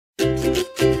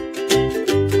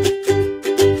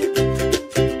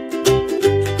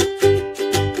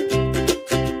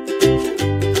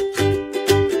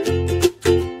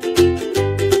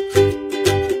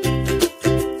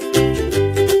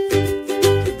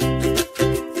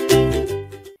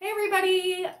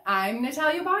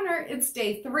there, it's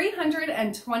day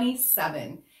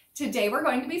 327. Today we're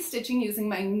going to be stitching using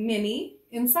my mini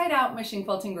inside out machine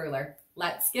quilting ruler.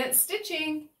 Let's get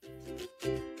stitching.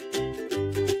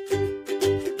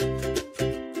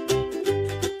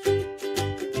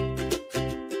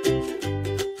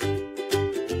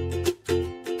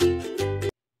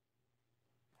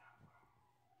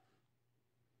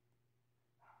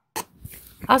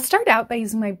 I'll start out by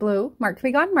using my blue Mark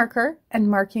Be Gone marker and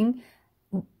marking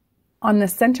on the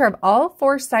center of all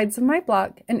four sides of my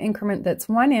block an increment that's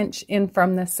 1 inch in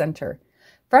from the center.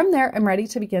 From there, I'm ready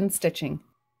to begin stitching.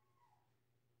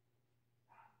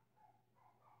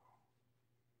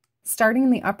 Starting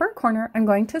in the upper corner, I'm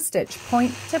going to stitch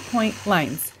point to point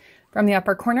lines. From the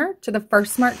upper corner to the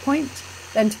first mark point,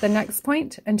 then to the next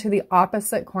point, and to the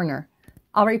opposite corner.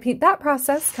 I'll repeat that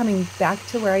process coming back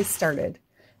to where I started.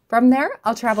 From there,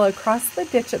 I'll travel across the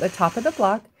ditch at the top of the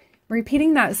block,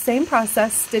 repeating that same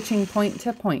process, stitching point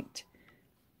to point.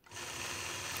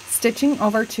 Stitching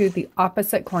over to the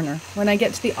opposite corner. When I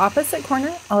get to the opposite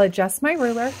corner, I'll adjust my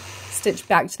ruler, stitch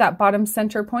back to that bottom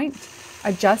center point,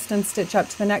 adjust and stitch up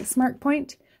to the next mark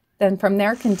point. Then from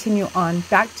there, continue on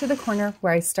back to the corner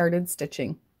where I started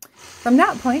stitching. From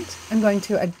that point, I'm going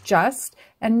to adjust,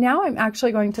 and now I'm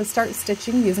actually going to start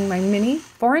stitching using my mini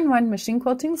 4-in-1 machine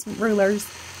quilting ruler's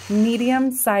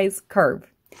medium size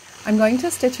curve. I'm going to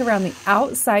stitch around the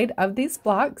outside of these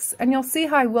blocks, and you'll see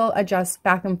how I will adjust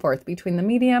back and forth between the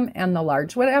medium and the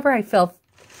large, whatever I feel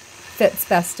fits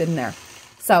best in there.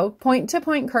 So point to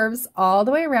point curves all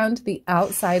the way around the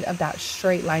outside of that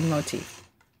straight line motif.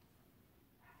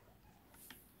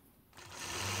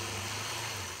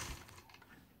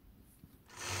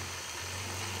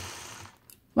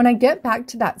 When I get back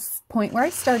to that point where I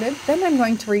started, then I'm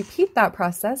going to repeat that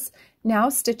process, now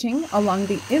stitching along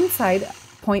the inside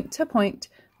point to point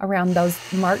around those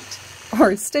marked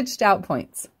or stitched out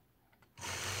points.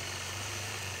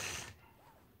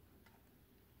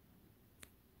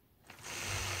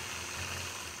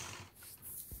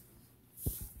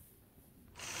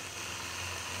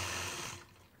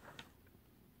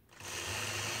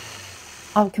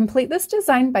 I'll complete this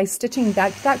design by stitching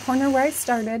back to that corner where I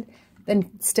started,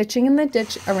 then stitching in the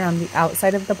ditch around the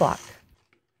outside of the block.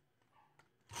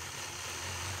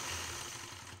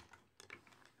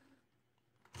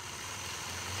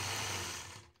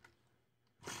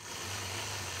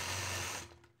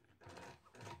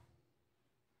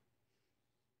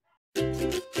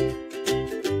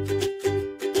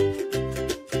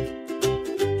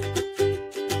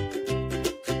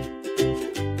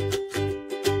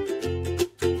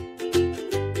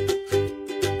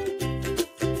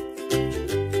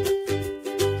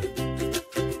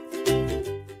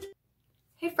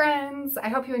 Friends, I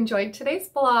hope you enjoyed today's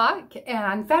block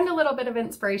and found a little bit of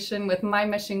inspiration with my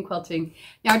machine quilting.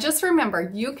 Now just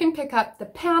remember, you can pick up the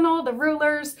panel, the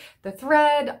rulers, the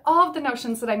thread, all of the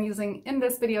notions that I'm using in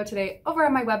this video today over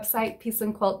on my website,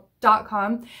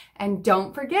 peaceandquilt.com. And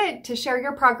don't forget to share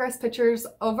your progress pictures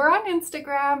over on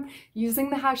Instagram using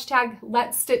the hashtag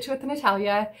Let's Stitch with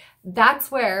Natalia.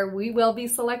 That's where we will be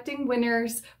selecting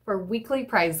winners for weekly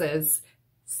prizes.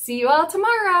 See you all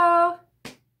tomorrow.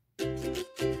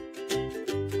 Thank you.